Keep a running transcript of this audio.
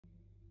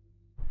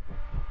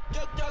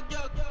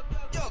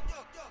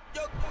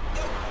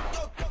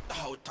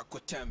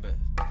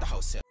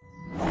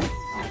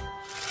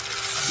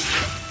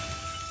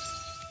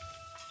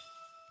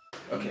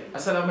ok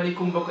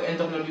asalaamaaleykum mbokk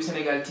internet du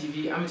Sénégal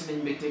TV amati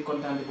nañu mbégte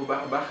kontaan bu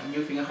baax a baax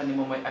ñëw fi nga xam ne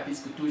moom mooy APIX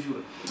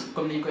toujours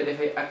comme ni ñu koy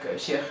defee ak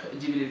Cheikh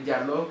Djibril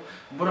Diallo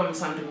borom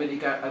centre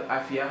médical Al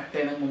Afia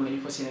tey nag moom la ñu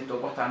fas yéene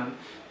toog waxtaanal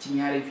ci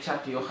ñaari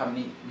charte yoo xam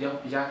ni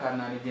yaakaar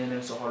naa ne dina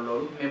leen soxal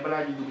loolu mais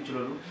balaa ñu dugg ci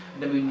loolu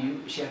damay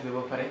nuyu Cheikh bi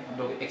ba pare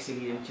doog a egg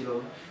yéen ci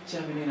loolu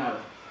Cheikh bi nuyu naa la.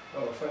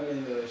 waaw fay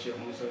nañ la Cheikh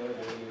Moussa di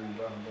nuyu bu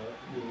baax a baax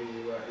di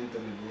nuyu waa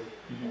internet bi.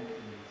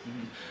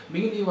 mi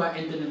ngi nuyu waa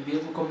internet bi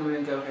yëpp comme ni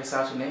leen koy waxee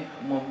saa su ne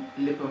moom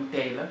léppam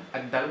tey la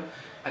ak dal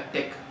ak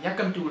tekk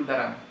yàkkamtiwul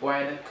daraam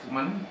waaye nag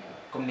man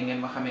comme ni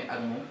ngeen ma xamee ak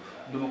moom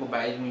duma ko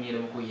bàyyi mu ñëwee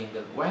dama koy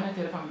yëngal waaye nag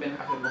tey dafa am benn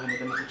affaire boo xam ne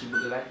dama ko ci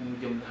bëgg laaj mu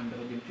jëm nga xam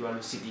dafa jëm ci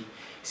wàllu site yi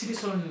site yi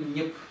solo nañu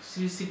ñëpp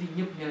site yi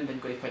ñëpp ñeneen dañ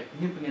koy faj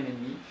ñëpp ñeneen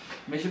nii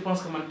mais je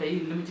pense que man tey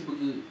li ma ci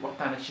bëgg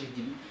waxtaan ak Cheikh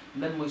Djibi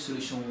lan mooy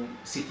solution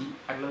site yi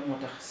ak lan moo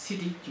tax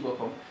site yi ci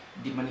boppam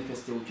di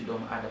manifesté wu ci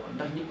doomu aadama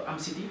ndax ñëpp am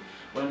site yi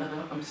wala ndax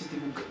dafa am site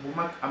bu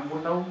mag am bu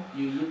ndaw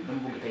yooyu yëpp dama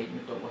bëgg tey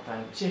ñu toog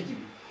waxtaanee ko Cheikh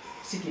Djibi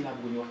site yi laa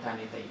bëgg ñu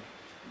waxtaanee tey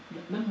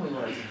lan mooy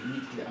waral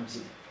nit ki di am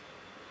site.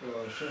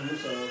 waaw Cheikh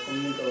Moussa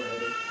comme ni nga ko waxee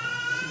rek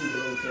site yi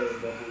dafa feebar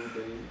boo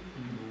xamante ni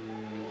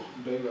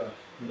doy waar.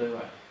 doy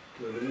waar.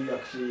 te dañuy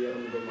yàq ci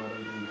yaramu doomu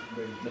aadama bi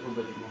bëri. dafa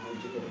bëri moo xam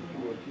ci côté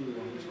góor kii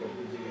moo xam ci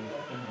côté jigéen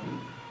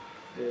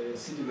te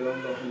site yi dafa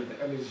am loo xamante ne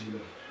allergie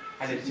la.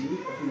 allergie bi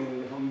dafa mel ni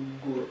dafa am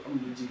góor am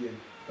lu jigéen.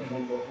 dafa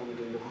am boo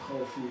xamante ni dafa xaw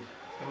a fiir.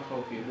 dafa xaw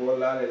a fiir boo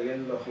laalee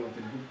leen loo xamante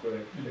ni bëgg ko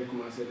rek. day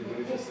commencé di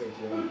manifester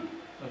ci yaram.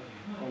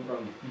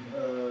 comprendre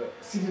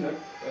site nag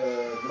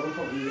borom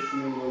xam ni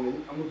ñoom loolu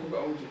lañ am na ku ko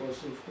amul ci kaw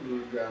suuf ku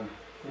dul gaana.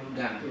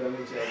 gaana yàlla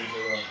na ci am ci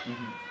waaw.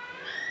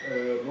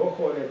 boo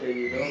xoolee tey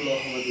jii dafa loo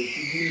xamante ni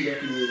ci biir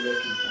lekk ñuy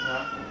lekk yi.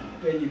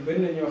 tey jii bëri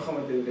na ñoo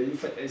xamante ni dañuy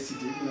faj ay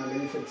site yi naan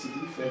dañuy faj site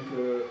yi fekk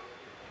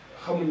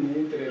xamuñ ni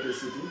ñuy traité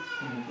site yi.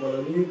 wala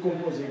ni ñuy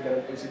composé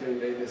garab aussi dañ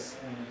day des.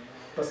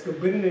 parce que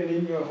bëri na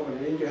nit ñoo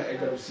xamante ne dañuy joxe ay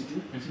garab site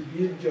yi. ci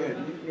biir joxe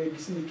bi ngay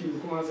gis ni kii bi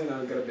commencé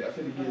naan garab bi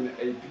affaire yi génne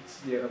ay picc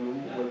ci yaramam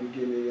wala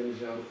génne yenn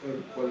genre heure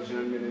wala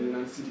genre mel ni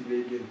naan site bi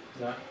lay génn.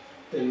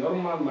 te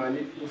normalement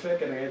nit bu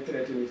fekkee da ngay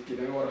traité nit ki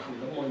da nga war a xam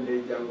lan mooy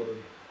ndey jàngoro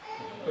bi.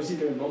 aussi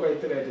tamit boo koy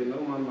traité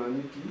normalement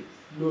nit ki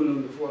loolu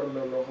noonu dafa war a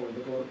doon loo xamante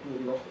dafa war a tuur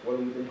ndox wala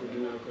mu dem ko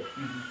ginnaaw kër.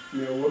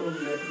 mais warul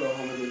nekk loo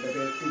xamante ni da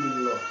koy indil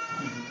lor.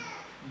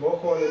 boo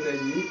xoolee tey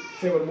jii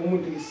feebar bu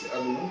mënti gis ci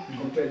àdduna.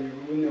 comme tey jii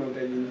bu ñu ñëwoon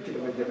tey jii nit ki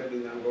dafa jafe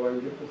dañ naan ko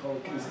wàññi lépp xaw a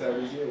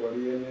cristallisé wala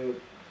yenn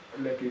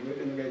lekk yu bëri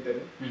dañu ngay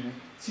tere.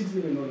 site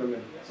yi noonu la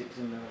mel.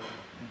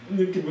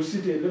 nit ki bu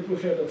cité lépp lu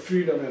xeet ak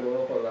fruit de mer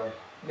waroo ko laal.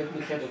 lépp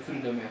lu xeet ak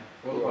fruit de mer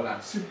waroo ko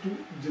laal. surtout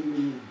jën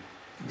bu ñuul.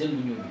 jën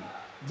bu ñuul bi.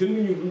 jën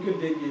bu ñuul bu ñu ko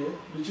déggee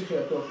lu ci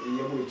xeetoog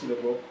yeboy ci la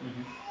bokk.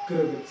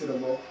 crevette ci la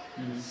bokk.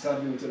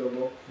 sardine ci la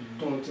bokk.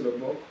 thon ci la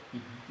bokk.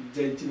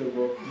 jay ci la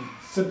bokk.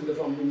 sëdd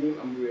dafa am bu ñuul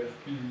am bu weex.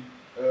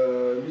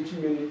 li ci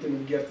mel ni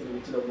tamit gerte la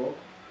ci la bokk.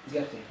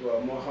 gerte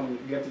waaw moo xam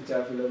gerte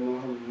caafi la moo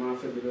xam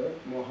maafe bi la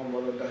moo xam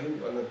wala daxin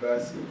wala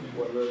baasi.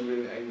 wala mel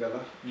ni ay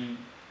ngalax.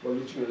 wala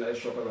lu ci mel ni ay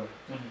chocolat.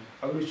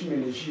 ak lu ci mel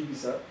ni jus bi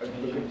sax ak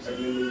bëgg ak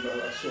nen yu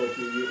baax ak soow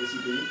yooyu aussi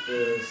tamit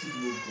site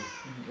boobu ko.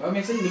 waaw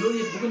mais sëñ bi loolu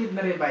yëpp bu ko nit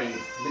naree bàyyi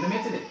dina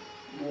métti de.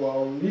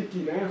 waaw nit ki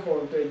da ngay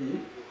xool tey jii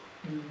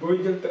booy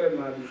jël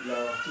traitement bi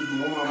laa wax ci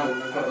moment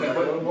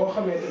boobu. boo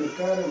xamee tamit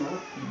carrément.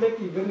 lekk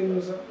yi bëri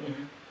nañu sax.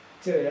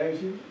 cere yaa ngi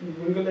fi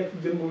mën nga lekk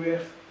jën bu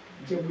weex.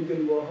 ceeb bu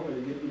jën boo xam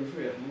ne jën bi dafa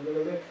weex mën nga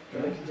la lekk. nga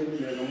lekk jën bi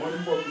mais nga mooy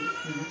bopp bi.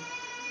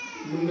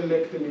 mën nga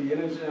lekk tamit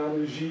yeneen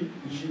genre jus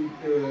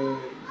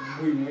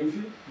buy mooy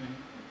fi.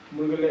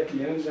 mën nga lekk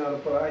yeneen genre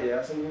plat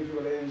yaa sa muy fi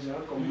wala yeneen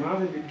genre comme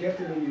maafe bi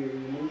gerte la yooyu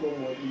mën koo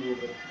moytu moo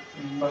gën.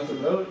 parce que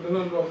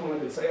dana loo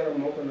xamante sa yaram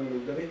moo ko nangu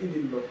da ngay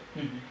indil lor.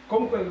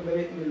 comme que da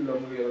ngay indil lor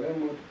mu yor ngay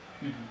moytu.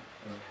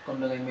 kon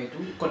da ngay moytu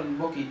kon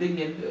mbokk yi dégg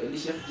ngeen li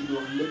Cheikh Djibi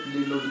wax lépp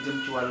li loolu jëm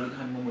ci wàllu li nga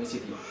xam ne moom mooy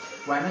site yi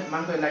waaye nag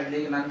maa ngi koy laaj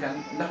léegi naan kan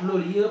ndax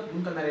loolu yëpp bu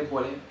ñu ko naree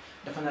boole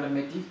dafa nar a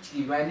métti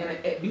ci waaye nee na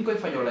bi nga koy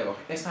fajoo lay wax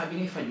instant bi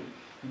ngay faju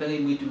da ngay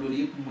moytu loolu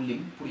yëpp mu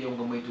lim pour yow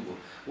nga moytu ko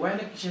waaye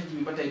nag Cheikh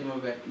Djibi ba tey bi ma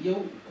wet yow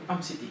ku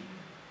am site yi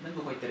nan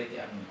nga koy traité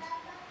ak moom.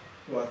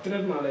 waaw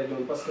traitement lay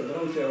doon parce que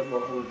danoon feebar boo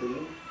xamante ni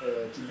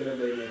ci deret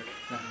lay nekk.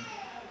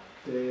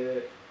 te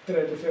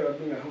traité feebar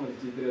bi nga xamante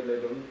ci deret lay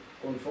doon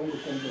kon foog nga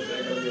composé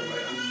ay garab yoo xam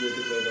ay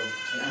antibiotique lay doon.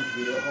 ay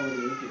antibiotique yoo xamante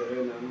ni kii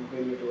dafay naan mu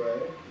koy nettoyé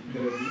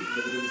deret bi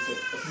dafa doon set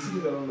parce que si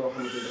biir danoon loo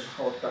xamante ni dafa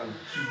xaw a tàng.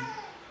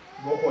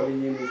 boo xoolee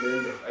ñenn ñi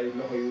dañuy def ay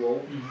loxo yu wow.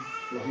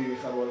 loxo yu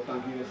xar wala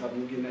tànk yu xar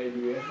mu génn ay lu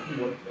weex.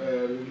 wala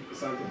nga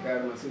sant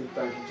carrément seen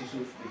tànk ci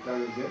suuf di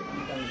tàng jër.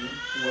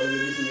 wala nga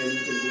gis ñenn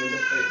ñi tamit dinañ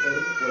def ay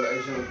heure wala ay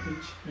genre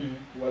picc.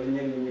 wala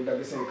ñenn ñi ñu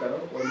dagg seen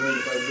karaw wala ñenn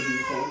def ay bët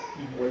yu xonq.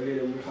 wala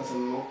léeg-léeg muy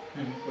xasan nopp.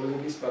 wala nga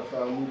gis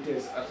parfois muy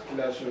tees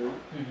articulation yi.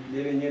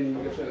 léeg-léeg ñenn ñi mu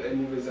def leen ay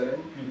mauvais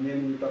haleine.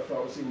 ñenn ñi parfois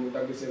aussi mu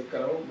dagg seen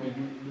karaw. ba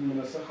du mën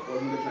a sax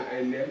wala mu def leen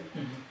ay leen.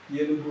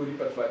 yenn góor yi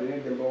parfois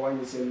dinañ dem ba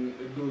wàññi seen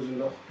dose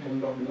ndox. comme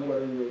ndox bi nu mu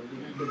war a ñëw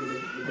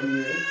dëgg-dëgg ba mu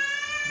ñëwee.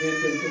 dina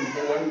dem tamit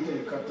ba wàññi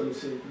tamit kàttanu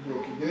sëy ku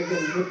góor ki dina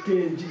dem ba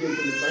téye jigéen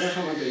tamit ba nga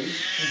xamante ni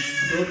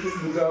dootu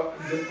du gaaw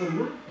jël ëmb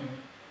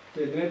te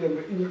dina dem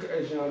ba indi ko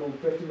ay genre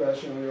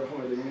perturbation yoo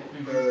xamante ni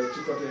ci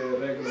côté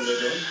règle lay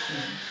doon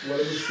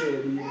wala bu sëy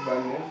di yëg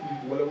bànneex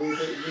wala muy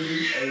ko indi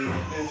ay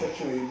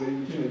infection yu bëri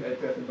yu ci nekk ay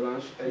perte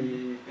blanche ay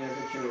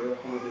infection yoo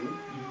xamante ni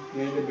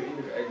dina dem ba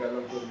indi ko ay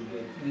gàllankoor yu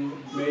bëri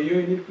mais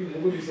yooyu nit ki bu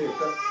ko gisee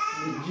kat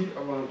lu jiit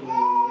avant tout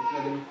moom na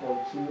dem xool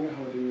ci ñi nga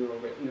xamante ni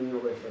ñoom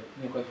ñoo koy fekk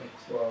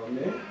waaw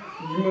mais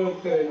li ma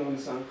tere noonu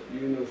sànq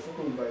yooyu noonu foog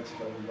ñu bàyyi ci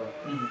xel bu baax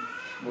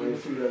mooy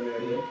fruits de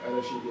mer yeeg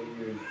arachide yeeg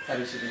yooyu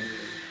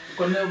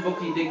kon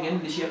mbokk yi dégg ngeen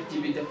li Cheikh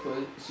Djiby def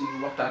si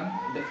waxtaan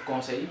def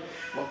conseil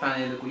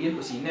waxtaanee la ko yéen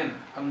aussi nee na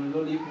am na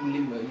loolu yëpp mu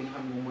lim li nga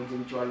xam ne moom mooy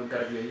jëm ci wàllu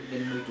garab yooyu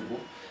ngeen moytu ko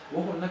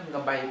waxul nag nga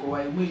bàyyi ko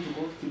waaye moytu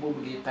ko ci boo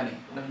bëggee tane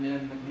ndax nee na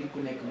nag nit ku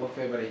nekk boo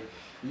feebaree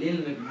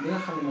léegi nag li nga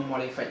xam ne moom moo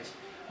lay faj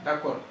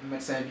d'accord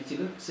médecin bi ci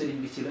la sëriñ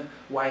bi ci la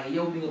waaye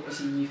yow bi nga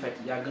aussi ñuy faj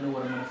yaa gën a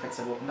war a mën a faj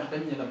sa bopp ndax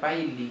dañ ne la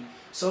bàyyi lii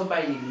soo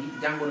bàyyi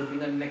lii jàngoro bi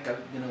nga nekkal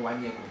dina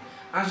wàññeeku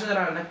en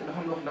général nag dafa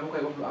am loo xam dama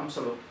koy wax lu am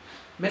solo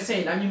médecin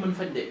yi daañu mën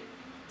faj de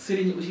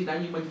sëriñ yi aussi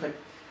daañuy bañ faj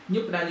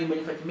ñëpp daañuy bañ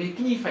faj mais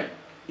ki ñuy faj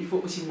il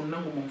faut aussi mu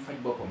nangu moom faj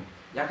boppam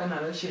yaakaar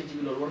naa la Cheikh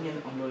Djiby loolu war ngeen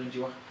am loolu ci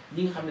wax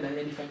ñi nga xam ne dañ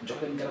leen di faj jox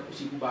leen garab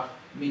aussi bu baax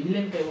mais ni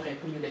leen koy waxee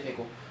pour ñu defee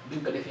ko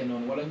duñ ko defee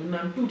noonu wala ñu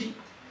naan tuuti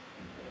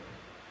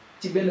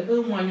ci benn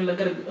 1 mois ñu la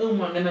garab bi 1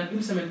 mois nga naan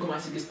une semaine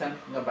commencé gis tànk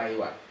nga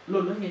bàyyiwaat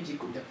loolu lan ngeen ciy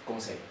def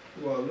conseil.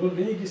 waaw loolu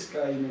dañuy gis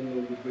cas yi mel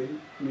noonu lu bëri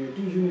mais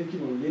toujours nit ki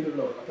moom lii di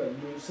lor après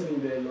du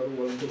sëriñ bee lor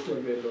wala docteur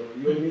bee lor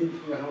yow mii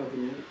nga xamante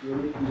ni yow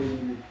mii ngay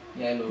ñu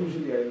yaay loolu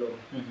toujours yaay lor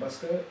parce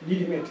que lii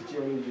di métti ci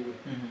yow lañ jóge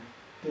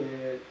te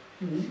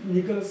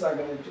ñi gën a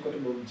sàggane ci côté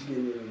boobu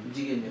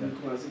jigéen ñi lañ ñu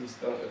commencé gis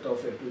taw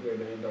fee tuuti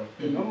dañuy daw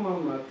te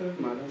normalement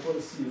traitement da nga ko war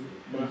a suivre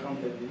ba nga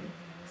xamante ni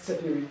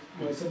 7 minutes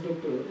mooy sa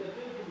docteur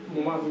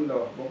moment bi mu la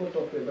wax boo ko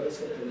toppee ba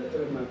respecté le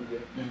traitement bi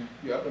jeex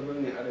yow après ba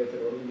ne arrêté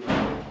wala mu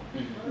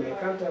mais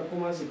quand tu as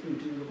commencé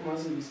tuuti nga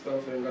commencé gis taw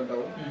fee nga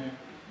daw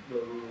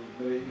loolu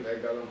day indi ay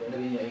gàllankoor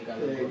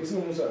te gis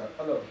nga Moussa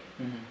alors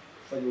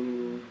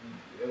fajul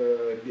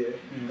dee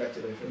gàcce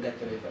lay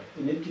faj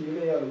te nit ki li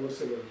la yàlla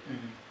wërsëgal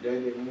yaa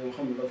ngi dégg moom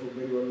xam dafa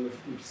bëri wala na fi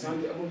tuuti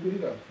santé amul bëri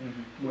daal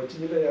mooy ci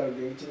ñi la yàlla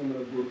dégg ci nga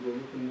mën a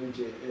góorgóorlu pour mën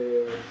cee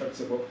faj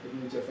sa bopp pour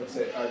mën cee faj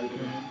say aajo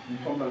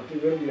comprendre te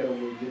wér gu yaram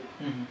mooy lépp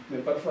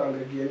mais parfois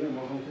nga génn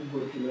moo xam ku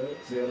góor ki la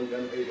sa yaram di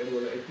am ay air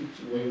wala ay picc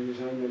wala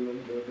genre mel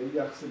noonu day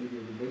yàq sa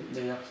liggéey bu bëri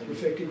bu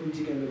fekkee ku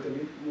jigéen la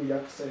tamit mu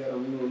yàq sa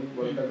yaram noonu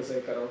wala dagg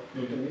say karaw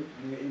loolu tamit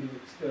di nga indi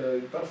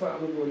parfois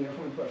am na góor ñoo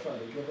xam ne parfois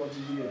dañ koy xool ci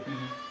jigéen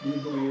ñu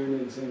bëgg yooyu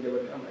noonu seen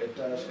jabar di am ay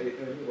tâche ay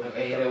heure wala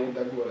ay karaw yu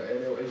dagg wala ay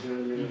réew ay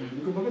genre mel noonu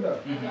ñu ko bëgg daal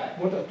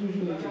moo tax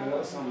toujours nit ki nga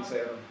war a sàmm sa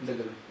yaram dëgg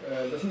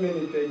la dafa mel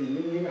ni tey jii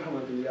nit ñi nga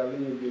xamante ni yàlla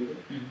ñoo bind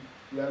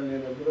yàlla nee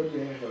na bu la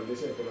joxee xel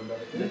desee ko la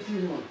dara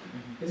effectivement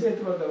desee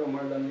ko la dara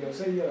mooy lan yow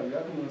say yaram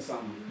yaa ko mën a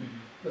sàmm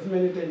dafa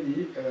mel ni tey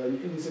jii ñu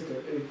indi sa kër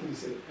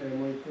électricité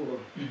mooy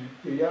courant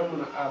yow yaa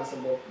mën a aar sa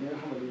bopp ñi nga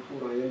xamante ni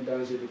courant yenn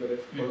danger di ko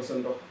def wala sa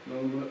ndox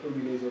noonu mën a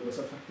organiser ba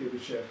sa facture du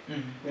cher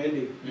yaa ngi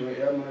dégg mooy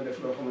yaa mën a def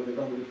loo xamante ni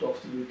ndox bi di toog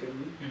ci biir kër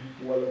bi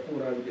wala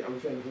courant bi di am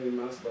fenn fay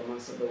masse ba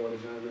masse sa doom wala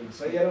genre même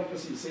sa yaram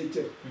aussi say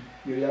cër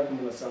yow yaa ko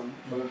mën a sàmm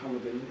ba nga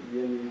xamante ni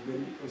yenn yu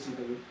bëri aussi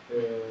tamit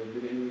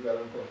dina indi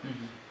gàllankoor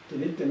te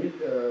nit tamit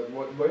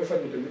booy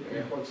faj tamit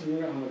ngay xool ci ñi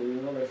nga xamante ni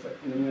ñoo koy faj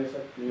ñoom ñooy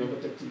faj ñoo ko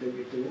teg ci dëgg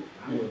tamit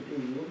xam nga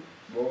toujours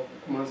boo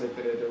commencé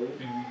traité wu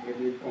nga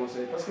di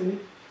conseil parce que nit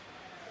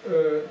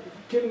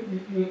kenn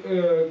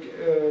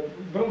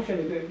borom xel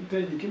yi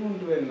tey jii kenn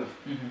mënatu leen nax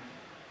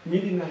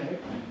ñii di naxee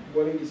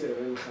boo leen gisee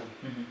danañ xam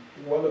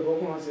wala boo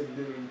commencé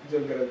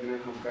jël garab dina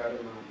xam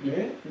carrément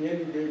mais ñenn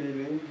ñi léeg-léeg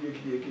dañ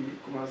jékki-jékki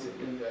commencé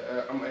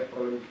am ay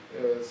problème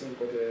seen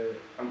côté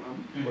am-am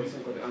wala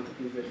seen côté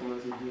entreprise day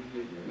commencé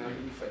jékki-jékki naan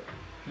dañuy faj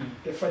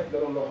te faj da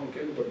doon loo xam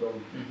kenn du ko doon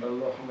da doon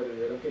loo xamante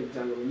ne da nga koy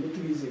jàng ba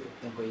maîtriser ko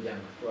da nga koy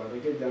jàng waaw da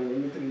nga koy jàng ba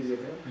maîtriser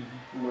ko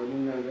mooy mu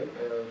naan rek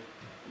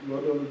loo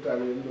doonul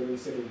taalibe loo doon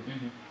sëriñ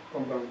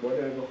comprendre boo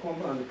demee ba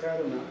comprendre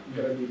carrément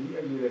garab yi lii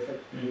ak lii lay faj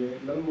mais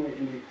lan mooy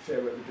indi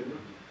feebar bi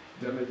tamit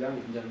jar na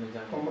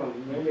jàng comprendre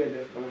ñoo ngay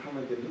def ba nga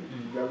xamante ni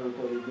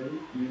gàllankoor yu bëri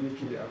yu nit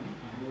ki di am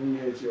bu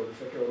ñëwee ci yow bu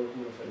fekkee war nga ko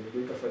mën a faj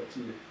duñ ko faj ci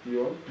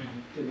yoon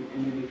te du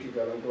indi nit ki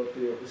gàllankoor te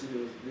yow aussi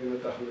dina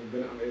tax nga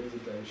gën a am ay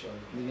résultats incha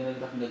allah li gën a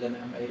tax nga gën a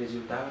am ay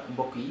résultats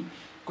mbokk yi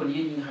kon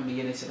yéen ñi nga xam ne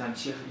yéen a seetaan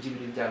Cheikh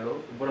Djiby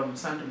Diallo borom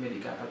centre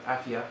médical ak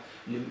Afia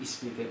li mu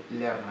expliqué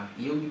leer na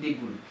yow ñu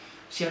déggul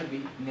Cheikh bi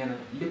nee na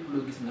lépp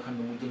loo gis nga xam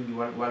ne mu jëm bi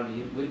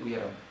wàllu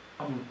wér-gu-yaram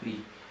amul prix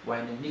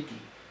waaye nag nit ki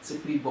sa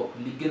prix bopp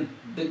li gën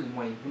dëgg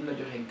mooy buñ la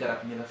joxee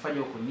garab ñu la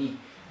fajoo ko nii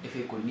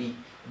defee ko nii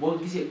boo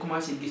gisee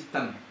commencé gis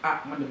tan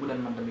man de bu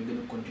daan man damay gën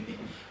a continuer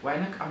waaye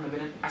nag am na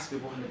beneen aspect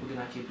boo xam ne bëgg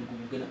naa cee dugg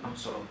bu gën a am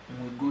solo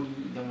mooy góor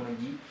ñi jamono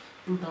ji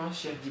tout le temps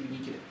Cheikh Djiby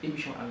ñu ci def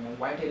émission ak moom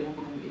waaye tey dama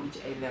bëgg mu indi ci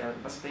ay leeral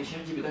parce que tey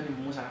Cheikh Djiby dafa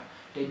ne Moussa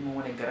tey du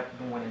ma wane garab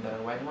du ma wane dara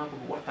waaye damaa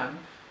bëgg waxtaan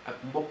ak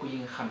mbokk yi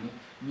nga xam ne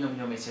ñoom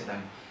ñoomay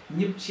seetaan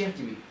ñëpp Cheikh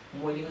Djiby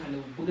mooy li nga xam ne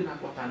bëgg naa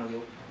ko waxtaan ak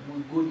yow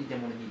muy góor ñi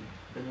jamono ji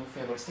dañoo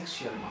feebar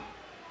sexuellement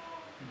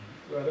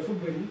waaw dafa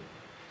bëri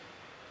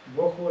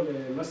boo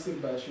xoolee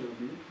masturbation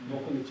bi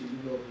bokk na ci li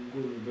loolu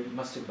góor yu bëri.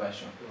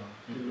 masturbation. waaw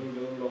te loolu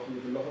da doon loo xam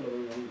ne loxo la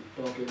doon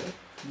tooke la.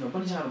 non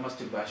ban genre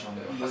masturbation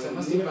la. parce que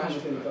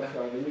masturbation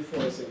parfois dañuy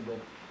fooy seen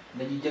bopp.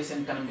 dañuy jël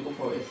seen kanam di ko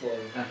foowee.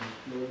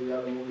 loolu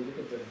yàlla moo ko njëkk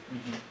a tere.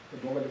 te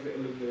boo ko defee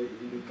ëllëg day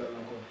indi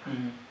gàllankoor.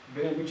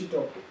 beneen bu ci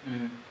topp.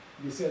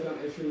 di seetaan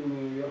ay film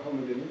yoo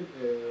xamante ni.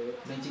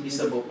 dañ ci gis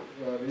sa bopp.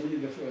 waaw dañuy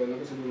def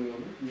naka sa dul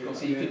noonu. comme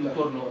si film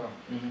porno. waaw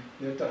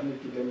ñooy tax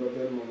nit ki dem ba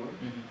benn moment.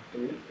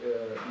 tamit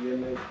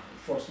yenn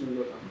force yu ñu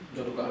doon am.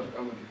 jotu ko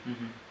amati.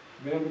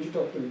 beneen bu ci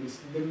topp tamit gis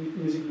déglu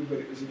musique lu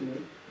bëri aussi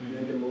tamit.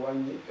 dinañ dem ba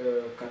wàññi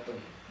kattan.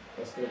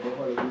 parce que boo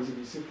xoolee musique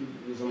bi surtout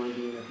zaman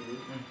bi ñu nekk nii.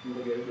 mu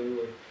bëggee rek dañuy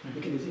woy.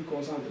 nit ki da ciy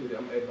concentré di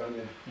am ay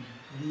bànneex.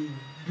 di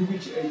dugg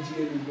ci ay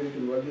jigéen yu bëri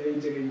tamit wala di leen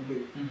jege yu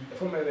bëri.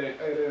 dafa am ay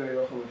rein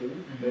yoo xamante ni.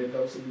 day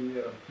daw sa biir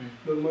yaram.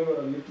 loolu mooy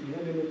waral nit ki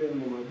dina demee benn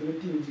moment dina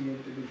tiim jigéen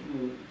te du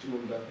ci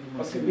moom daal.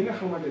 parce que li nga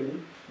xamante ni.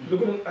 lu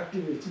ko doon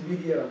activé ci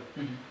biir yaram.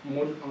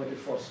 moo dul amati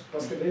force.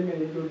 parce que day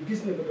mel ni loolu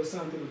gis na ko ba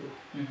sentir ko.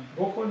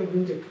 boo xoolee bu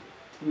njëkk.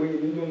 ma ngi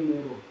ni doon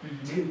muuroo.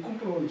 jigéen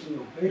kumpa woon ci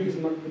ñoom. da ngay gis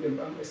mag bu dem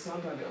ba am ay 100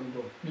 ans di am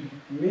doom.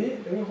 mais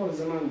da ngay xool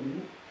zaman bi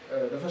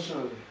dafa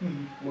changé.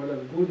 moo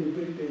tax góor ñu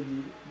bëri tey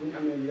jii bu ñu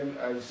amee yenn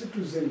âge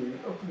surtout jeunes yi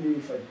ëpp li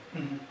ñuy faj.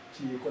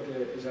 ci côté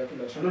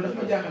éjaculation. loolu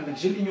dafa ma jaaxal nag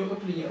jeunes yi ñoo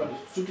ëpp li ñuy faj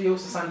surtout yow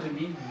sa centre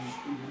bi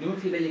li ma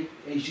fi daje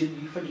ay jeunes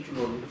yi faju ci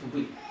loolu dafa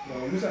bëri.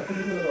 waaw Moussa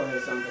comme ni ma la ko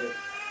waxee sànq rek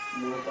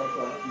mooy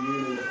parfois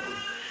yéen a def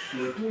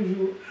mais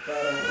toujours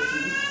parents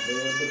aussi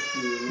dañoo def ci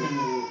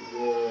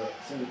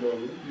seen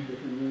doom yi.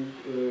 depuis ñu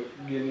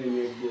génnee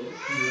ñeeg góor.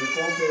 ñu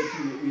conseil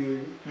ci yooyu.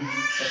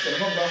 parce que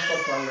dafa baax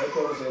parfois ngay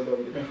conseil doom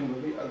bi. xam nga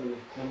buy àdduna.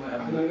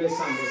 ak na ngay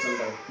sàmbee sa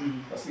ndaw.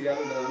 parce que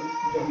yàlla daan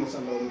jox ma sa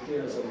ndaw mu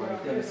téye sa maay.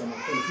 téye sa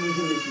maay kon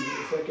toujours nit ki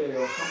bu fekkee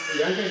yow xam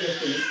yaa ngi koy def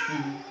tamit.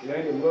 yaa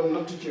ngi dem loolu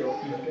natt ci yow.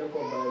 nga teel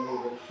koo bàyyi moo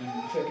gën.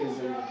 bu fekkee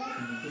jeune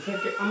bu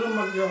fekkee am na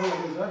mag yoo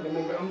xamante ni sax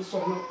danañ ko am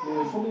soxna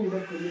mais foog ñu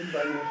def ko ñun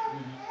bànneex.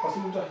 parce que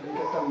lu tax dañ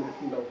ko tàmm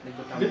ndaw.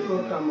 lépp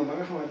loo tàmm ba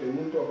nga xamante ni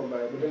mënutoo ko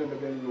bàyyi bu demee ba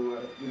benn moment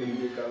rek dina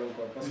indi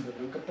gàllankoor parce que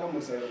dañ ko tàmm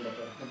sa yaram ba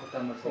pare. dañ ko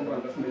tàmm sa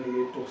comprendre dafa mel ni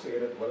ngay tuux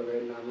cigarette wala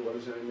ngay naan wala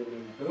genre yu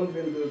mel da doon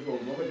benn dose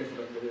boobu moo ko def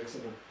rek nga yegg sa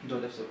bopp. doo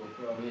def sa bopp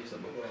waaw yegg sa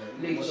bopp.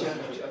 léegi Cheikh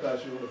def ci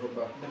attention dafa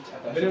baax. def ci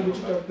attention beneen bu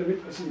ci topp tamit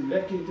aussi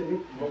lekk yi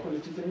tamit bokk na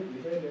ci tamit li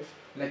koy def.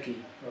 lekk yi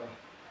waaw.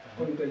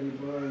 kon tey jii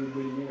bouillon yu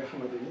bëri yi nga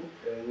xamante ni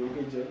ñoo ngi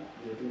koy jël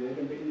yooyu day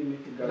dem ba indi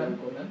nit ki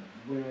gàllankoor.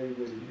 bouillon yu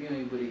bëri. bouillon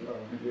yu bëri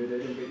waaw yooyu day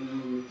dem ba indi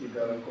nit ki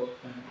gàllankoor.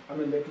 am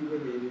na lekk yu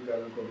bëri indi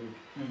gàllankoor yi.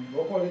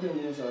 boo xoolee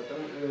tamit Moussa tam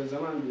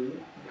zaman bi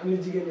am na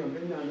jigéen ñoom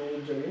dañ naan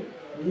dañuy jóge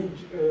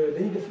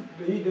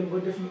dañuy dem ba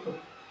def lu ëpp.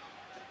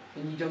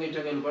 dañuy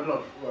jóge lu ba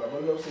lor. waaw ba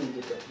lor seen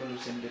jëkkër. ba lor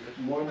seen jëkkër.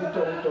 moo di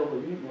togg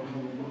bi moo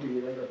xam ne guddi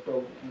gi da nga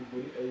togg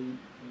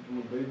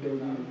mu bëri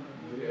diwlin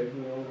mu bëri ay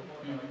bouillon.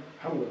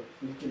 xam nga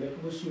nit ki lekk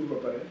ba suur ba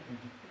pare.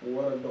 mu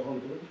war a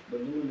doxantu ba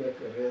li ñu lekk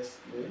rees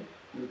mais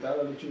ñu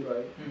taalalu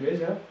cuuraay.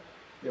 déjà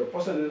yow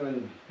posone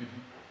nañu.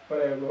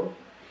 pare loo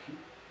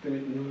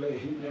tamit ñu lay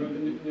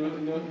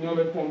ñoo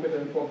lay pompé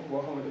tamit pompe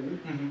boo xamante ni.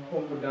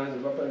 pompe danger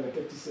ba pare nga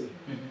teg ci sëy.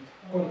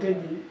 kon tey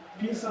jii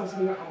puissance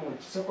bi nga amoon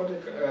ci sa côté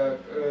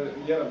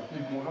yaram.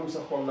 moo xam sa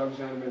xol ak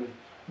genre mel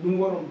nu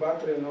mu waroon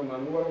battre normal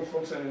nu mu waroon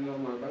fonctionner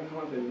normal ba nga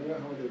xamante ni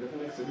dafa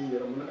nekk sa biir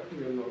yaram mën a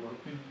activer normal.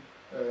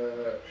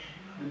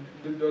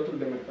 dootul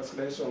demee parce que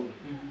day sonn.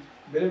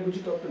 beneen bu ci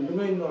topp tamit lu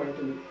ngay nooy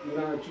tamit ñu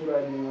naan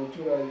cuuraay bi moom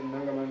cuuraay bi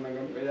nangam ak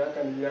nangam nga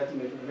yaakaar ni yaa ci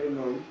nekk dafay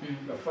nooy.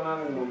 nga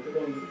fanaan ak moom te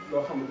doon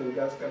loo xamante ni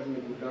gaz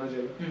carbonique bu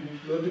danger la.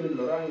 loolu tamit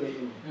loraa ngay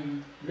indi.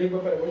 léegi ba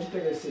pare boo ci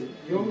tegee sëy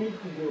yow mii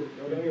ko góor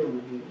yow da nga yor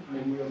lu dund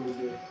mais mu yor lu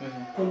dee.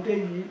 kon tey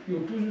jii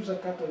yow toujours sa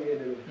kattan ngay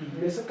demee.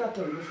 mais sa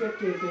kattan bu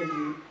fekkee tey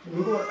jii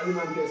lu ko war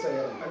alimenter sa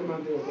yaram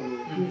alimenter ko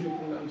noonu. toujours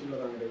pour nga am ci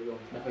loraa ngay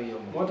yomb. dafay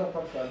yomb moo tax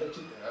parfois def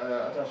ci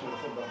attention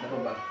dafa baax. dafa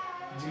baax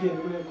jigéen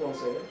bi leen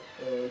conseillé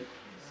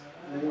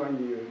nañu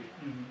wàññi yooyu.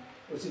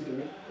 aussi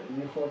tamit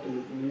ñu xool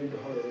tamit ni ñuy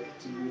doxalee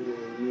ci biir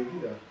néeg bi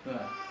daal.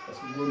 waaw parce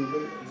que góor ñu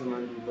bëri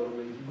zaman bi loolu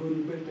lañu góor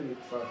ñu bëri tamit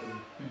faatu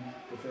nañu.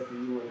 bu fekk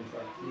yi moo leen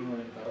faat.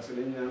 parce que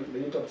dañu naan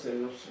dañuy topp seen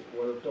nafs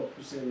wala topp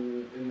seen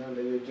dañu naan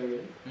dañoo jóge.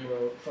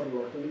 wala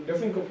farloo tamit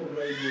defuñ ko pour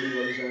rey góor yi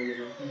wala genre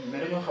yooyu. mais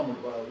dañoo xamul.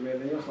 waaw mais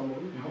dañoo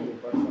xamul. xamul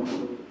parfois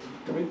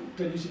tamit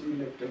tëju si biir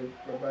nekk tamit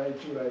nga bàyyi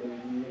cuuraay bi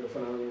ñi nga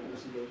fanaan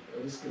aussi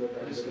risque la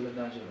danger. risque la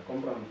danger la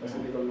comprendre parce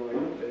que li ko nooy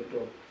day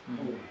toog.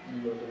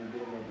 loolu tamit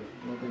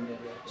moo gën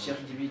a Cheikh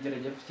Djiby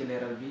jërëjëf ci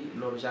leeral bi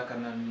loolu yaakaar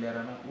naa ni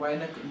leeral na waaye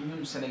nag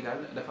ñun Sénégal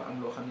dafa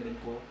am loo xam ne dañ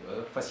ko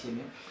fas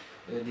yéene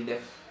di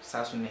def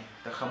saa su ne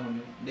te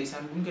xamuñu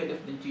ndeysaan bu ñu koy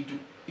def dañ ciy jug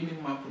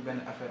uniquement pour benn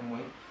affaire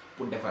mooy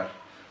pour defar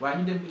waaye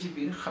ñu dem ba ci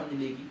biir xam ne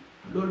léegi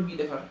loolu muy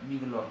defar mi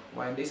ngi lor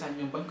waaye ndeysaan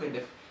ñoom bañ koy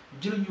def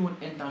jëluñu woon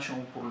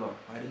intention pour lor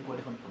waaye dañ koo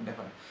defoon pour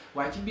defar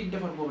waaye ci biir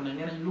defar boobu nag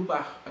nee nañ lu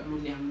baax ak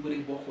lu neex lu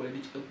bëri boo xoolee li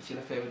ci ëpp ci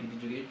la feebar yi di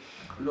jógee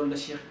loolu la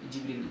Cheikh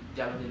Djibril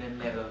Diallo di leen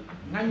leeral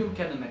ŋàññul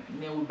kenn nag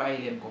neewul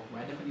bàyyi leen ko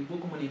waaye dafa ni boo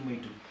ko mënee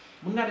moytu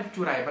mën ngaa def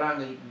cuuraay balaa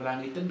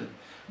ngay tëdd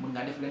mën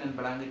ngaa def leneen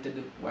balaa ngay tëdd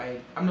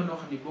waaye am na noo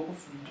xam ne boo ko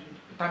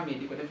tàmmee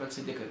di ko def ak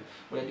sa jëkkër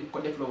wala di ko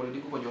defloo wala di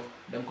ko jox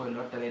da nga koy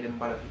lor te lay dem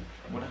mbala fi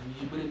moo tax ñu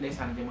ci bëri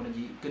ndeysaan jamono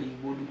ji kër yi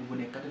boo dugg bu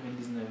nekk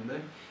 99 la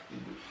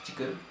ci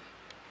kër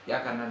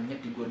yaakaar naa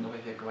ñetti góor nga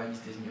koy fekk waaye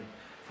gis des ñëpp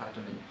faatu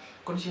nañu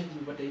kon Cheikh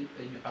Djiby ba tey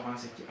ñu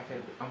avancé ci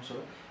affaire bu am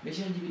solo mais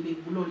Cheikh Djiby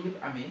léegi bu loolu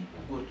yëpp amee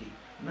góor gi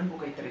nan nga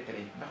koy traité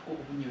ndax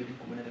kooku bu ñëwee di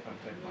ko mën a defal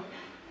traitement.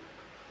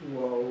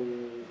 waaw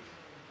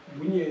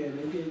bu ñëwee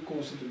dañ koy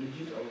consulter lu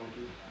jiitu avant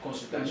tout.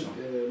 consultation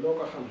loo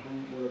ko xam-xam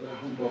wala nga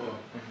xam boppam.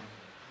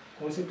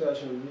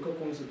 consultation bi ñu ko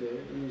consulté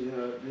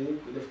dañuy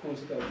def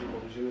consultation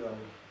boobu générale.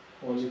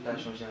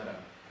 consultation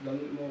générale. lan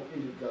moo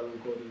indi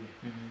gàllankoor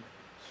yi.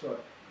 soit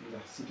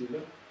ndax cité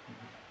la.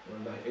 wala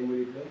ndax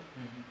hémorroïde la.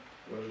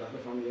 wala ndax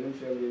dafa am yeneen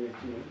feebar yu nekk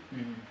ci ñoom.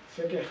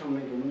 fekkee xam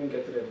nañ ko mën nañ ko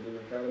traité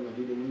dina carrément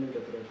lii de mën nañ ko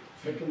traité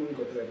fekkee mënuñ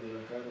ko traité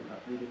dina carrément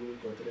lii de mënuñ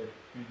koo traité.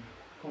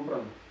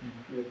 comprendre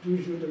mais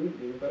toujours tamit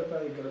dañu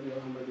préparé garab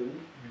yoo xamante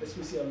ni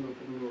spécialement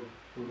pour loolu.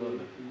 pour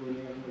loolu góor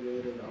ñi nga xamante ne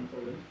dañu am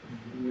problème.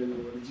 ñu mel ni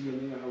wala jigéen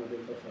ñi nga xamante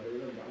ne parfois dañu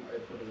dem ba am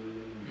ay problème yu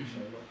mel nii incha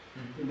allah.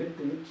 te lépp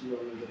tamit ci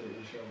yoon lañ ko teg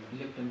incha allah.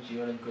 lépp tamit ci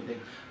yoon lañ ko teg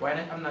waaye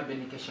nag am naa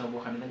benn question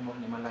boo xam ne dañ ma wax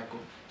ne ma laaj ko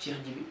Cheikh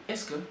Djiby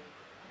est-ce que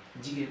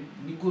jigéen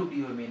ni góor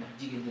di yoomee ndax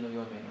jigéen dina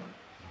yoomee noonu.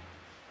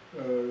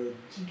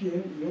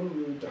 jigéen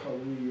yorul lu taxaw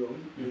muy yoon.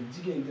 mais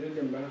jigéen dina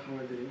dem ba nga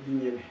xamante ne du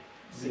ñeme.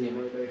 sëy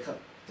mooy day xat.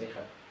 day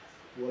xat.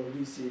 wala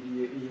di sëy di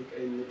yëg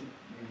ay métit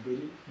yu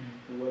bëri.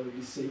 wala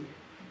di sëy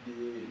di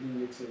ñu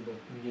yëg seen bopp.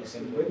 parce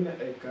que bëri na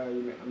ay cas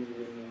yu ne am yu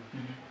mel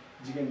noonu.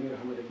 jigéen bi nga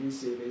xamante ne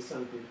sëy day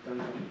sentir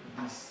tànkam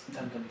diis.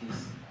 tànkam diis.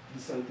 di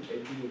sentir ay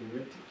douleur yu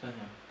métti.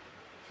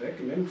 fekk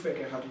même bu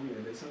fekkee xatu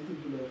mais day sentir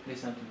douleur. day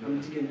sentir am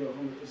jigéen yoo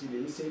xam ne aussi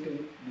dañuy sëy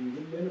tamit duñ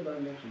yëg benn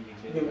bànneex.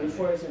 ñoom ñu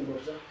fooyee seen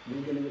bopp sax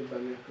dañu gën a yëg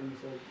bànneex comme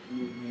foofu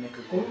ñu nekk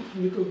comme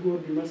ni ko góor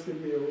bi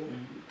masturbé yow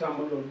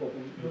tàmbal loolu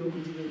boppam loolu ko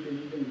jigéen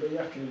tamit dem ba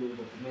yàqee loolu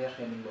boppam. ba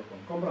yàqee nañ boppam.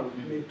 comprendre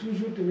mais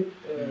toujours tamit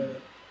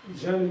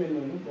genre mel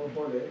noonu boo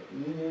xoolee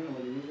ñi nga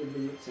xamante ni ñu ngi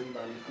koy yëg seen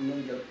bànneex am nañ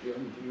garab yoo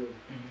xamante loolu.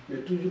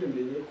 mais toujours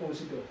tamit dañuy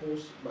consulter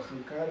xuus ba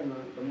xam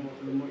carrément lan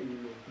moo indi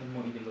loolu. lan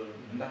moo indi loolu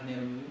ndax nee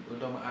nañu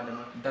doomu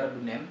aadama dara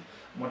du neen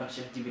moo tax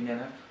Cheikh Djiby nee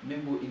na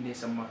même boo indee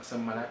sa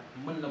malade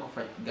mën na ko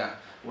faj gaa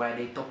waaye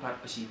day toppaat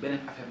aussi beneen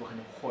affaire boo xam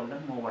ne xool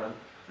lan moo waral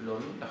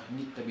loolu ndax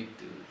nit tamit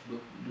du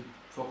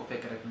foo ko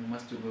fekk rek mu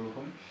masturbé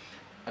boppam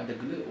ak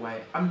dëgg la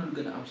waaye am na lu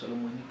gën a am solo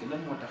mooy nit ki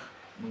lan moo tax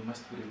muy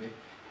masturbé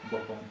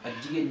boppam ak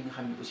jigéen ñi nga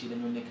xam ne aussi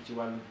dañoo nekk ci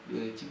wàllu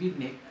ci biir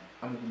nekk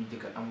amaguñu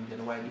jëkkër amuñu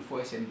dara waaye di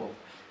fooy seen bopp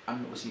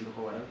am na aussi lu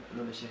ko waral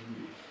loolu Cheikh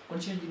Djiby kon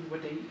Cheikh Djiby ba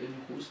tey ñu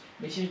xuus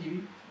mais Cheikh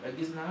Djiby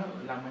gis naa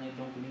la manière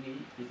donc ni ngay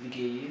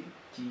liggéeyee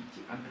ci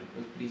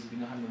entreprise bi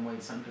nga xam ne mooy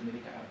centre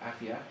médical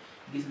Afia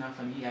gis naa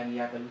fan yi yaa ngi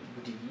yaatal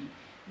boutique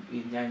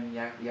yi yaa ngi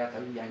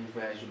yaatal yaa ngi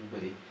voyage lu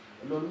bëri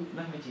loolu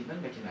nan nga ci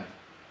naan.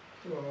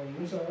 waaw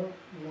Moussa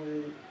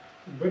mooy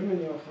bëri na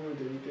ñoo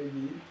xamante ni tey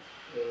jii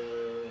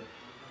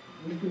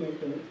nit ku nekk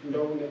tamit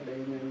ndaw bu nekk da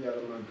ngay ñaan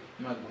yàlla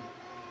màgg.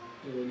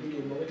 te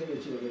liggéey boo ko tegee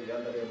ci yoon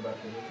yàlla da ngay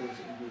barke ba tey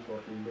si ubbi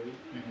porte yu bëri.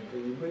 te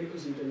yu bëri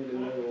aussi tamit dañ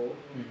lay woo.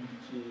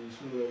 ci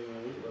sous-région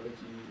yi wala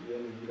ci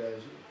yenn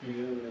village yi.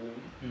 yeneen leneen.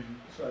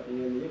 soit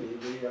ñenn ñi dañuy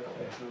bëri yàq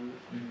ay xam.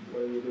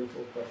 wala ñu dem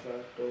foofu parfois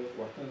toog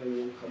waxtaan ak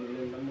ñoom xam ne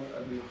leen lan mooy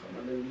àdduna xam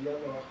ne leen li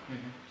yàlla wax.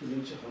 ci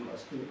liñ ci xam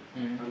as tuut.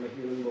 ànd ak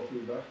yeneen mbokk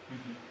yu baax.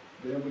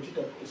 beneen bu ci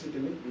topp aussi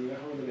tamit ñi nga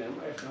xamante ne am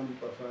ay xam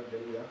parfois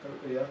dem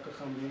yàq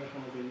xam yi nga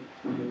xamante ni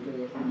dañ koy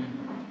wax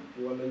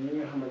wala ñi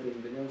nga xamante ni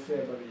dañoo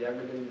feebar yàgg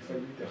dem di faj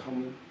te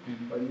xamul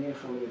wala ñi nga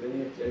xamante ne dañu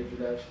nekk ci ay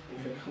village bu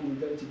fekk xamul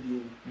dara ci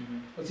diine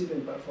aussi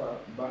tamit parfois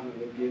baax na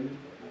nga génn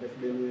def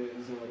benn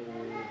genre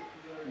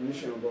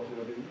mission boo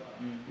xamante ni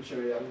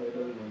mission yàlla lay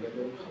doon moom nga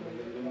dem xamal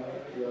leen lan mooy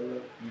yàlla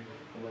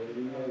xamal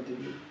leen ñëwante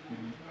bi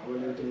xamal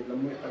leen tamit lan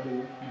mooy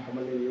àdduna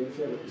xamal leen yenn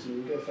feebar aussi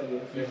ñu ngi koy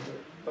fajee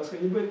fekk parce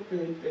que ñu bëri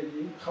tamit tey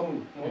jii xamuñ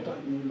moo tax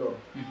ñuy lor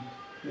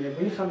mais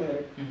bu ñu xamee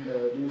rek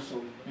duñu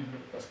sonn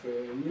parce que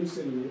ñun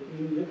sëriñ yëpp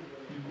ñun ñëpp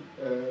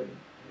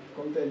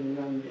comme tey ñu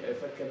naan ñi ay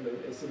fajkat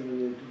lañ ay sëriñ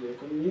leen tuddee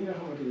comme ñi nga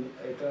xamante ni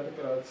ay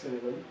tradipraticiens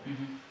lañ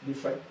di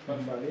faj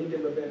parfois dañuy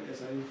dem ba benn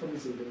instant ñu fëgg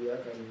seen dem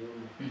yaakaar ni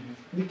ñoom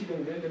nit ki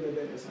dem day dem ba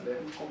benn instant day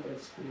am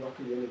complexe pour wax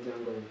ko yenn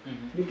jàngoro yi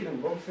nit ki dem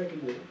boo ko fekk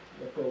ñëw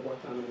nga toog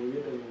waxtaan ak moom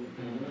wéetal moom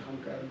mën a xam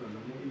carrément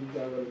nag moo indi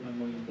jàngoro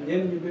yi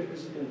ñenn ñu bëri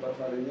aussi tamit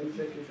parfois dañ leen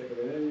fekk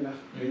da leen nax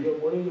mais yow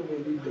boo leen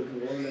yóbbee liy dëgg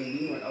nga wala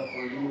lii mooy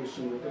alxuraan lii mooy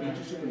sunna te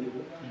ci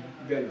sukkandiku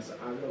benn sa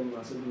environnement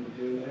sa dund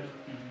dina neex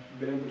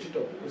beneen bu ci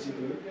topp aussi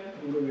tamit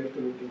pour nga wér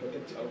tamit di ko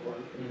teg ci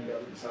alxuraan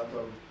yàlla di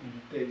saafara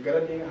te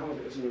garab yi nga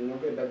xamante aussi ñoom ñoo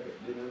koy dagg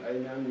di naan ay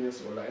ñaan ñees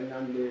wala ay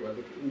ñaan léegi wala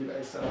di indil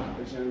ay sarax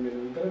ak genre mel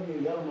noonu garab yi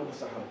yàlla moo ko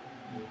saxal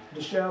du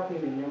chaaku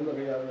ni ñoom la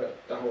ko yàlla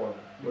taxawal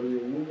wala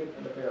ñoom ñun lépp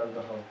da ko yàlla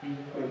taxawal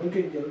mais bu ñu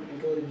koy jël dañ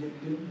ko war a jël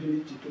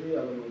dindi ci turu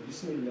yàlla mooy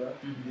bismillah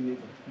dindi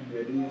ko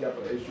mais dañuy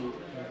jàppal ay jours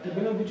te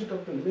beneen bu ci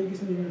topp tamit day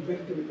gis ni ñu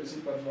bëri tamit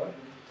aussi parfois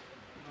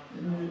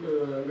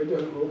nga jox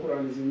leen au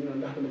courant ni ñu ne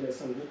ndax dama koy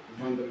sangu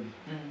vendredi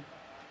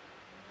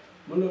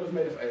man loolu daf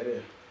may def ay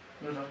ree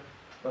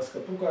parce que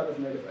pourquoi daf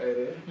may def ay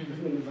reer. daf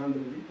mel ni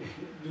vendredi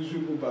du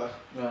jour bu baax.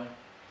 waaw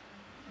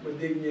ba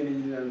dégg ñenn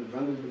ñi naan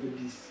vendredi dafa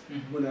diis.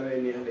 bu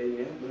naree neex day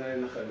neex bu naree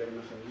naqar day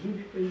naqar jour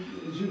bi ay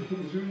jour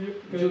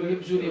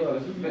yëpp. jour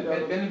yëpp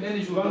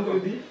benn jour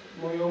vendredi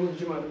mooy yow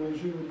jumaat mooy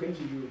jour bu gën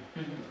ci jour.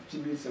 ci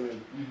biir semaine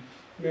bi.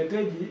 mais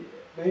tey jii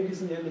da ngay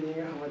gis ñenn ñi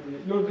nga xamante ni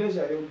loolu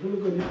dèjà yow bu la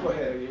ko nit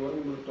waxee rek yow war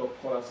nga mën a toog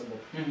xoolaat sa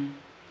bopp.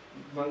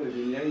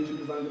 vendredi ñaa ngi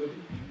judd vendredi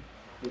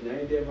ñaa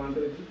ngi dee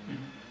vendredi.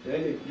 yaa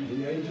ngi dégg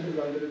yaa ngi judd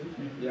vendredi.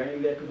 yaa ngi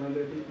lekk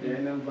vendredi yaa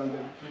ngi naan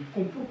vendredi.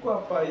 comme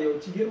pourquoi pas yow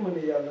ci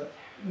yërmande yàlla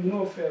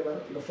munoo feebar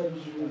nga faj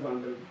jour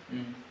vendredi.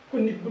 kon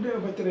nit bu demee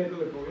ba tere la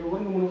ko yow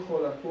war nga mën a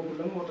xoolaat kooku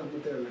lan moo tax mu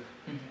tere la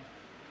ko.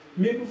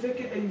 mais bu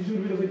fekkee ay jour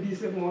bi dafa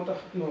diis rek moo tax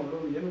non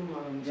loolu yenn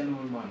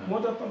maanaam. moo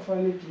tax parfois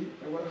nit ki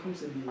da war a xam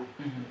sa diine.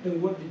 da nga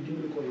war di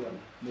dimbali ko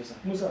yàlla.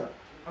 Moussa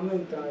am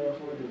nañ temps yoo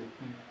xamante ni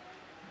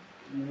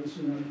ñu ngi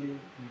suñu liggéey.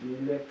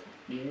 ñuy lekk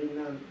ñuy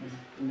naan.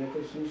 nekk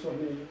ak suñu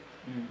soxna yi.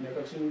 nekk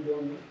ak suñu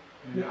doom yi.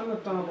 mais am na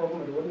temps boo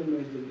xamante war nañ mën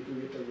a jël di ko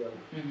wéetal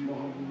yàlla. moo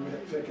xam bu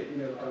fekkee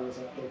une heure temps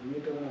sax toog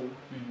wéetal moom.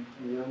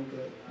 ñaan ko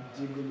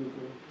jéggalu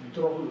ko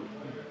toroxlu.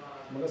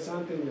 ba nga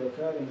sentir yow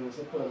carrément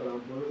sa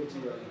programme boole ko ci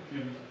yàlla.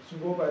 su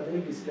boobaa dina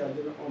gis yàlla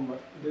dina ombat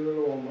dina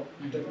la wombat.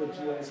 teg ko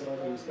ci yoon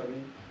siraatal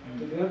mustaqiim.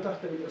 te dina tax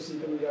tamit aussi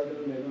tamit yàlla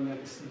dina ne dina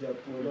istijaab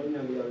mooy loolu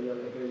ñaan yàlla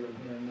yàlla dafay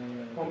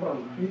mel.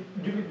 comprendre nit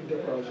jullit bi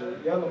découragé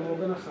yàlla moo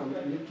gën a xam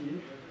nit ki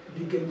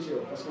di gën ci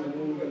yow parce que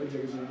moom moo gën a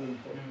jege si buum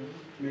ko.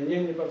 mais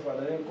ñeen ñi parfois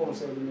da ngay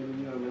conseil lu mel ni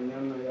ñu naan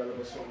ñaan naa yàlla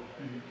ba sonn.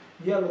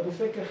 yàlla bu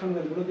fekkee xam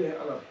ne bu la joxee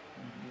alal.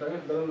 dala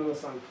na la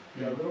sànq.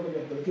 yàlla bu la ko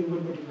jox dala koy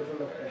wëlbati dafa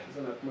la ko ay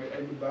xasanaat mooy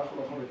ay lu baax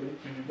loo xamante ni.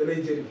 da lay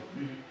jëriñ.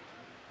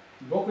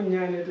 boo ko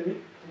ñaanee tamit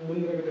mën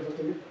nga ko defal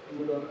tamit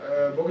mu doon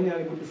boo ko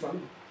ñaanee gudd fan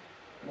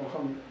moo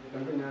xam da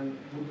nga ko ñaan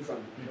gudd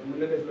fan. mën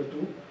na def la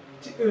tout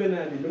ci 1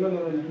 an bi li nga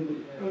naroon dund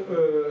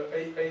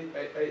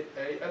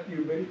ay at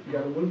yu bëri.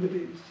 yàlla wëlbati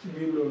ci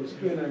biir loolu ci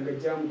 1 an nga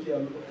jaamu ci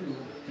yàlla ëpp lu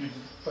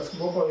parce que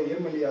boo xoolee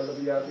yërmande yàlla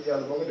bu yaatu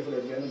yàlla boo ko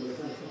defalee benn bu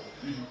defal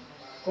la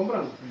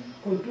comprendre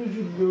kon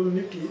toujours loolu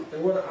nit ki da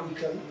war a am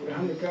xel nga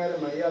xam ne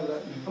carrément yàlla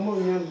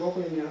amul ñaan boo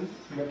koy ñaan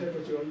nga teg ko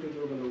ci yoon te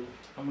doo ko nangu.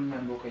 amul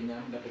ñaan boo koy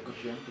ñaan nga teg ko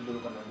ci yoon te doo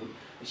ko nangu.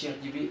 Cheikh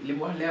Djiby li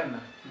mu wax leer na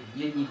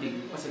yéen ñiy dégg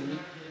parce que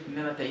nit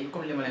nee na tey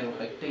comme li ma lay wax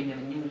rek tey nee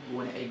na ñëwul pour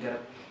wane ay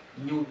garab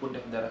ñëwul pour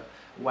def dara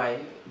waaye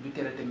du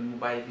tere tamit mu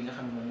bàyyi bi nga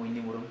xam ne moom mooy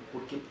numéro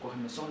pour képp koo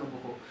xam ne soxla nga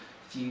ko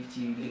ci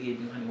liggéey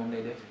bi nga xam ne moom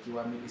lay def ci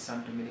waa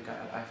centre médical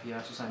Al Afia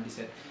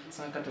 77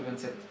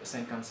 187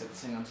 57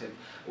 57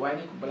 waaye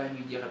nag balaa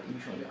ñuy jeexal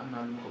émission bi am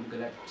naa lu ma ko bëgg a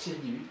laaj Cheikh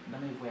Djiby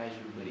damay voyage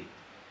lu bëri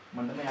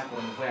man dama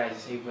yaakaaroon voyage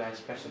say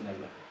voyage personnel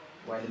la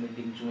waaye dama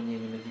dégg su ma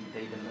ñëwee ñu ne Djiby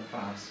tey dem na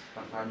France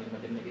parfois ñu ne ma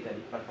dem na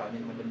Italie parfois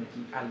ñu ne ma dem na ci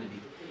àll bi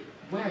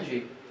voyage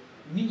yooyu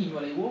nit ñi ñoo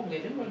lay woo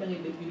ngay dem wala da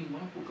ngay dem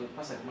uniquement pour que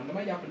parce que man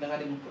damay jàpp da ngaa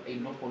dem pour ay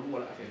noppalu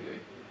wala affaire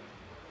yooyu.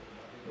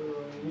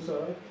 Moussa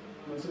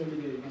man sama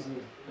liggéey gis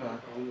nga. waaw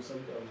xam nga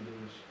samedi am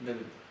dimanche.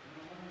 dëgg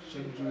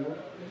chaque jour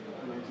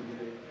maa ngi ci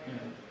liggéey.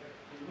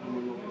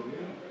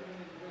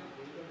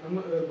 am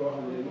na heure boo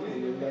xam ne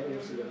nii yaa ngi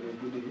si benn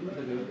guddi gi.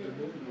 dëgg la te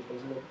boobu ñu ko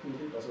soxla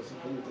tuuti parce que si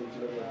xam nga ci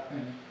la ko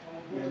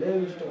mais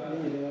léegi ci toog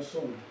nit ñi dañoo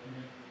sonn.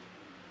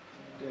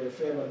 te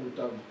feebar du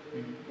tàggu.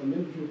 kon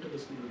même jour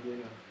tabaski liggéey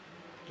naa.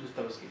 toujours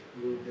tabaski.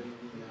 loolu dem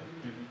ñaar.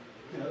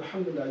 mais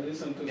alhamdulilah ñuy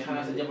sant. mais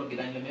xanaa sa njaboot gi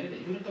daañu la mere de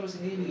jour tabaski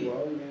ngay liggéey.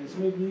 waaw mais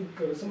sama biir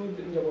kër sama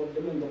njaboot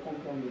dem nañ ba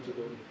comprendre ci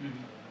loolu.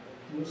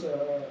 Moussa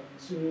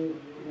suñu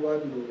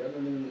waajur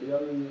yi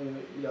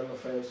yàlla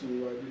fayal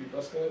suñu waajur yi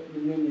parce que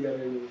ñun ñoo ñu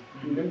yaree ñu.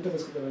 ñun même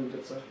tabaski danañ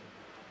jot sax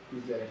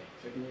ñu jaay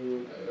fekk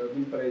ñu bu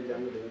ñu paree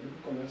jàng dañuy dugg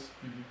commerce.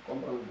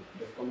 comprendre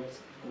def commerce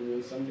am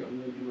ñooy samedi am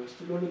ñooy dimanche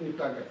ci loolu la ñuy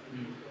tàggat.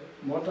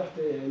 moo tax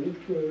te nit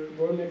ko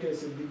boo nekkee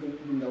sa digg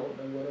bu ndaw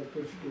da nga war a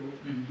profité.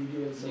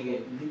 liggéeyal sa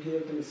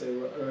liggéeyal tamit say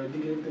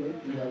liggéeyal tamit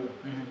yàlla.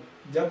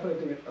 jàppale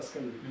tamit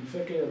askan bi. bu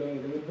fekkee yow da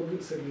nga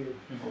bëgg sa réew.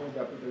 foo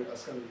jàppale tamit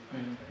askan bi.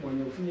 moo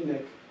ñëw fu ñu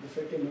nekk bu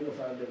fekkee mën nga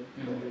faa dem.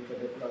 dañ ko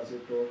déplacé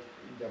toog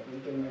jàppale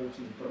tamit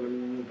ci problème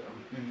yi ñu mënta am.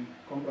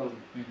 comprendre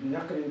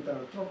ñàkk nañu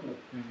temps trop nag.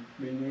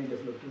 mais ñooy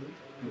def le tour.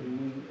 pour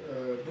mun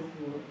bépp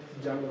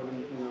jàngoro bi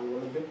ñu naan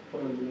wala bépp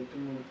problème bi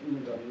ñu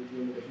mënta am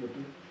ñu def le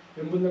tour.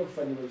 même bu ñu la ko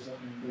fajaloon sax.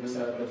 dina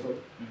saa defal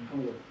xam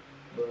nga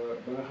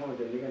ba nga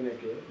xamante ni nga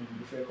nekkee.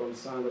 bu fekkoon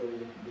sangaro yi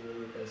dina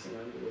ñu koy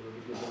 50 wala du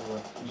ko gën a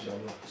waat incha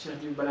allah. Cheikh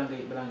Djiby balaa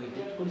ngay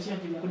tëj kon Cheikh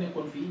Djiby ku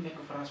nekkoon fii nekk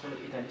France wala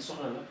Italie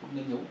soxla la pour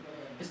nga ñëw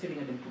est-ce que di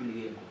nga dem pour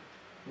liggéeyal ko.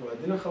 waaw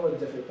dina xaw a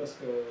jafe parce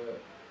que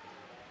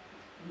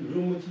lu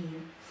ma ci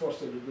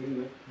force bu bëri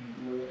nag.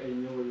 mooy ay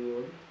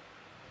ñëwal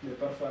mais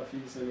parfois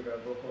fii Sénégal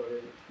boo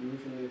xoolee ñu ngi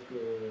fi nekk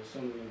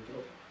sonn nañ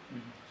trop.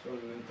 sonn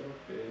nañ trop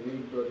te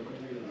néew doole ko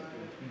néew nañ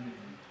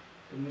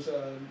te Moussa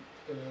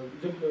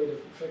lépp looy def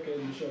bu fekkee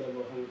mission la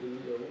boo xamante ni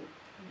yow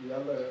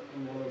yàlla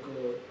moo la ko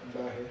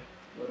baaxee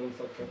waroon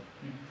fakkat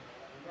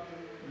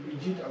lu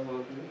jiit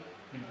avant tout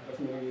daf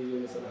mooy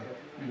génne sarax rek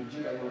lu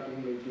jiit avant tout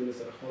mooy génne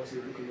sarax xool si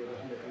dëkk yoo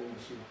def nekk nañ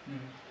suuf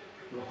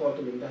nga xool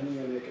tamit ndax ñi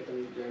nga nekk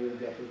tamit yaa ngi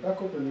jàppale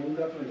d'accord que ñun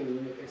jàppante ne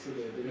ñu nekk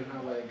extérieur dañuy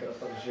envoyé garab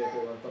par GP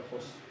wala par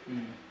poste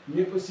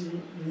ñëpp aussi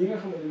ñi nga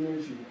xamante ne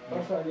ñooy fii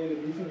parfois ñeneen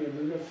bi ñu fi ñëwee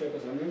bu ñu fekk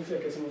sax même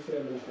fekkee sama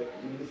frère lañu fekk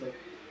ñu di fekk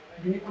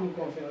du ñu am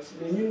confiance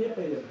mais ñun ñëpp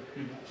a yem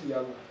ci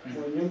yàlla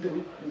mooy ñoom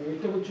tamit ñu ngi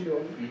tegu ci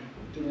yoon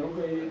te ñoo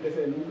koy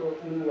defee ni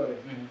mu waree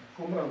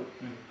comprendre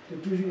te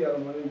toujours yàlla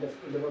moo leen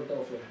defal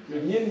tawfeex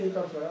mais ñenn ñi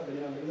parfois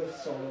dañu naan dañ def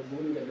soxla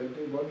bëgg nga dem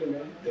te boo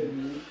demee tey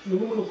jii lu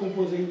nga mën a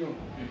composé ak ñoom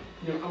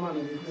amaana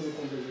bi ñu mën a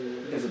composé ak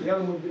ñoom parce que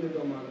yàlla mooy bind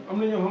doomu aadama am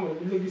na ñoo xam ne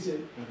buñ la gisee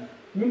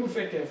même bu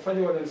fekkee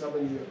fajoo leen sax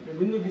bañu yor mais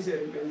buñ la gisee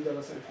rek dañu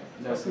dala seen xel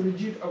parce que lu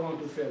jiitu avant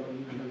tout feebar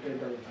ñu dañ koy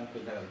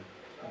dalal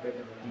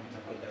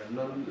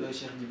loolu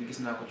Cheikh Djiby gis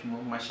naa ko ci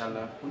moom macha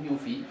allah ku ñëw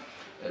fii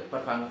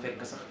parfois nga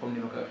fekk sax comme ni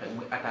ma ko waxee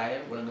muy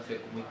ataaya wala nga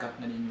fekk muy kap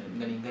nga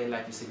ni ngay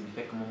laaj ci sëñ bi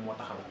fekk moom moo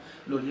taxaw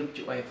loolu yëpp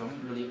ci oyofam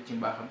loolu yëpp ci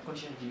mbaaxam kon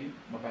Cheikh Djiby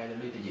ma bàyyi la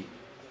looy tëjee.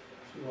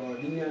 waaw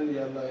di ñaan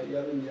yàlla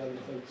ñu yàlla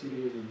defal ci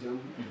réew yi jàmm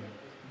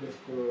def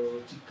ko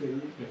ci kër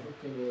yi def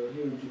ko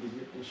réew yu jullit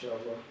yëpp incha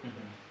allah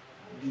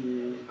di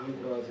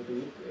encouragé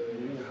tamit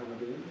ñi nga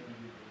xamante ni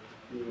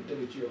ñu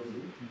tegu ci yoon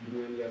bi di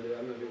ñaan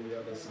yàlla na leen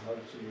yàlla saxal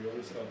ci yoonu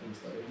siraatal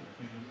mustaqiim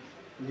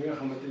ñi nga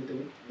xamante ni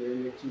tamit day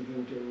nekk ci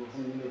diggante moo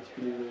xam ñu nekk ci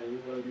climat yi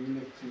wala ñu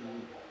nekk ci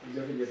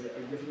jafe-jafe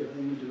ak jafe-jafe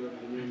bu mu munti doon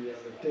ñaan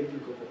yàlla teggil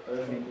ko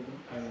ayofal ko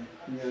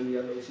ñaan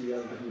yàlla aussi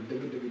yàlla def ñu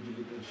dëgg-dëgg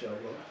jullit incha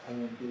allah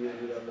di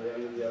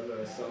ñaan yàlla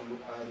sàmm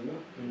aar na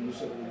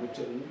musal ñu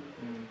muccal ñu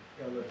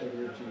yàlla teg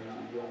ñu ci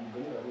yoon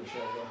gën a incha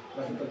allah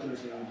rafetal tamit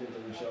suñu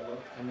jëntal incha allah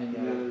di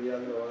ñaanal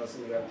yàlla waa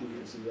Senegaal TV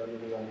aussi yàlla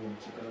na yàlla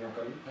ci kanam ak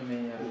kanam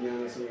di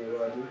ñaanal samay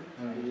waajur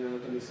di ñaanal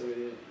tamit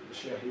samay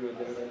cheikh yi ma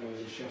jàngal mooy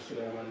Cheikh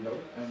Souleymane Ndaw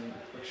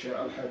ak Cheikh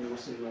Alhaji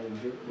Moussa Maodo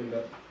Diop bu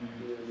Ndar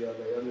di ñaan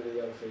yàlla na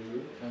yàlla fay ñu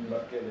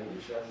barkeel leen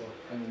incha allah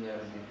amiin yaa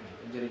rabbi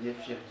jërëjëf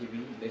Cheikh Djiby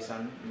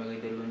ndeysaan ma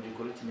ngay delloo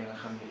njukkal ci ña nga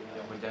xam ne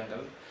ñoo ko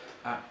jàngal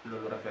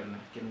loolu rafet na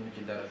kenn mënu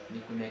ci dara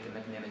nit ku nekk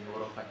nag nee nañu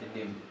waroo fàtte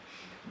démb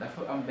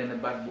dafa am benn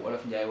baat bu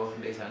olof Njaay wax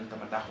ndeysaan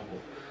tama dàq ko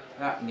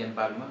ngeen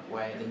baal ma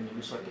waaye dañ ne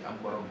lu sotti am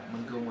borom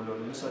man gëwuma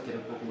loolu lu sotti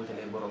rek boo ko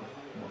wutalee borom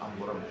mu am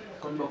borom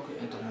kon mbokk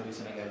internet bi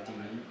Senegaal TV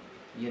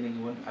yéen a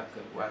ngi woon ak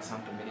waa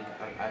centre médical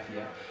Al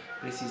Afia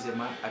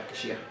précisément ak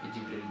Cheikh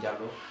Djiby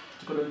Diallo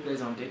ci ko doon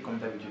présenté comme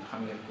d'habitude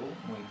xam ngeen ko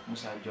mooy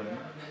Moussa Dione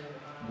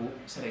bu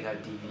Senegaal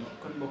TV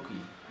kon mbokk yi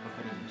ba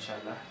fa ne incha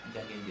allah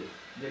jàngeen jëf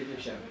jërëjëf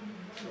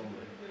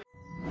Cheikh.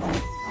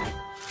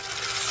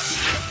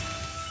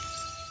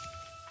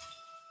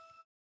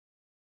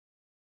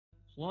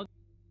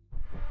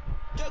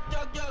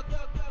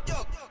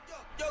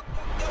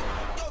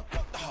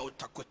 Taxaw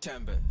takku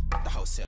tembe taxaw